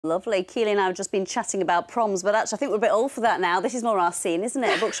Lovely. Keeley and I have just been chatting about proms, but actually I think we're a bit old for that now. This is more our scene, isn't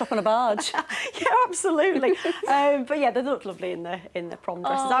it? A bookshop on a barge. Yeah, absolutely. But yeah, they look lovely in the prom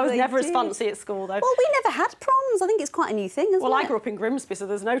dresses. Oh, I was never did. as fancy at school though. Well, we never had proms. I think it's quite a new thing, isn't it? Well, I grew up in Grimsby, so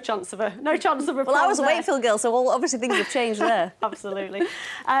there's no chance of a prom. Well, I was a there. Wakefield girl, so obviously things have changed there. Absolutely.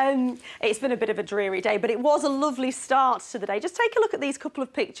 It's been a bit of a dreary day, but it was a lovely start to the day. Just take a look at these couple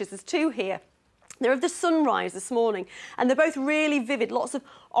of pictures. There's two here. They're of the sunrise this morning, and they're both really vivid, lots of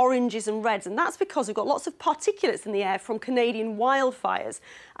oranges and reds, and that's because we've got lots of particulates in the air from Canadian wildfires.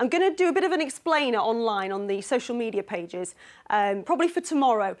 I'm going to do a bit of an explainer online on the social media pages, probably for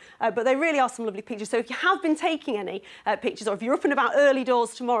tomorrow, but they really are some lovely pictures. So if you have been taking any pictures, or if you're up and about early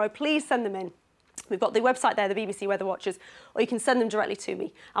doors tomorrow, please send them in. We've got the website there, the BBC Weather Watchers, or you can send them directly to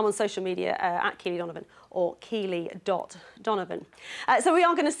me. I'm on social media at Keeley Donovan or Keeley.Donovan. So we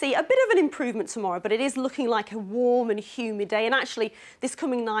are going to see a bit of an improvement tomorrow, but it is looking like a warm and humid day. And actually, this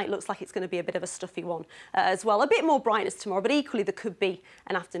coming night looks like it's going to be a bit of a stuffy one as well. A bit more brightness tomorrow, but equally there could be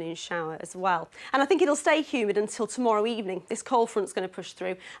an afternoon shower as well. And I think it'll stay humid until tomorrow evening. This cold front's going to push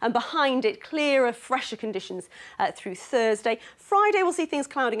through, and behind it, clearer, fresher conditions through Thursday. Friday, we'll see things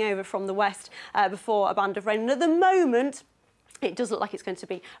clouding over from the west before a band of rain. And at the moment, it does look like it's going to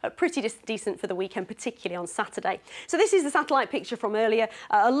be pretty decent for the weekend, particularly on Saturday. So this is the satellite picture from earlier.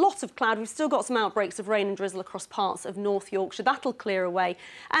 A lot of cloud. We've still got some outbreaks of rain and drizzle across parts of North Yorkshire. That'll clear away.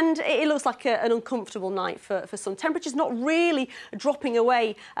 And it looks like an uncomfortable night for some. Temperatures not really dropping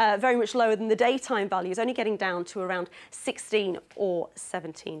away very much lower than the daytime values, only getting down to around 16 or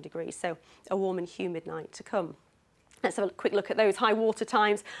 17 degrees. So a warm and humid night to come. Let's have a quick look at those high water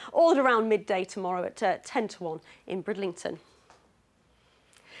times, all at around midday tomorrow at 10 to 1 in Bridlington.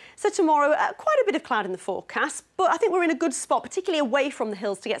 So tomorrow, quite a bit of cloud in the forecast, but I think we're in a good spot, particularly away from the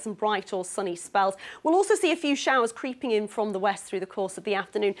hills, to get some bright or sunny spells. We'll also see a few showers creeping in from the west through the course of the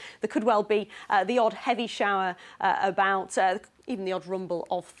afternoon. There could well be the odd heavy shower about, even the odd rumble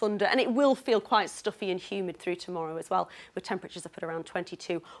of thunder, and it will feel quite stuffy and humid through tomorrow as well, with temperatures up at around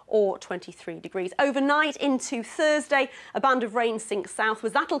 22 or 23 degrees. Overnight into Thursday, a band of rain sinks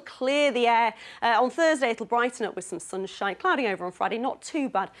southwards. That'll clear the air. On Thursday, it'll brighten up with some sunshine, clouding over on Friday. Not too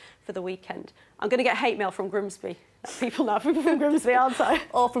bad for the weekend. I'm going to get hate mail from Grimsby. People from Grimsby, aren't I?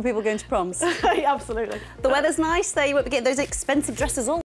 Or from people going to proms. Absolutely. The weather's nice there. You won't be getting those expensive dresses all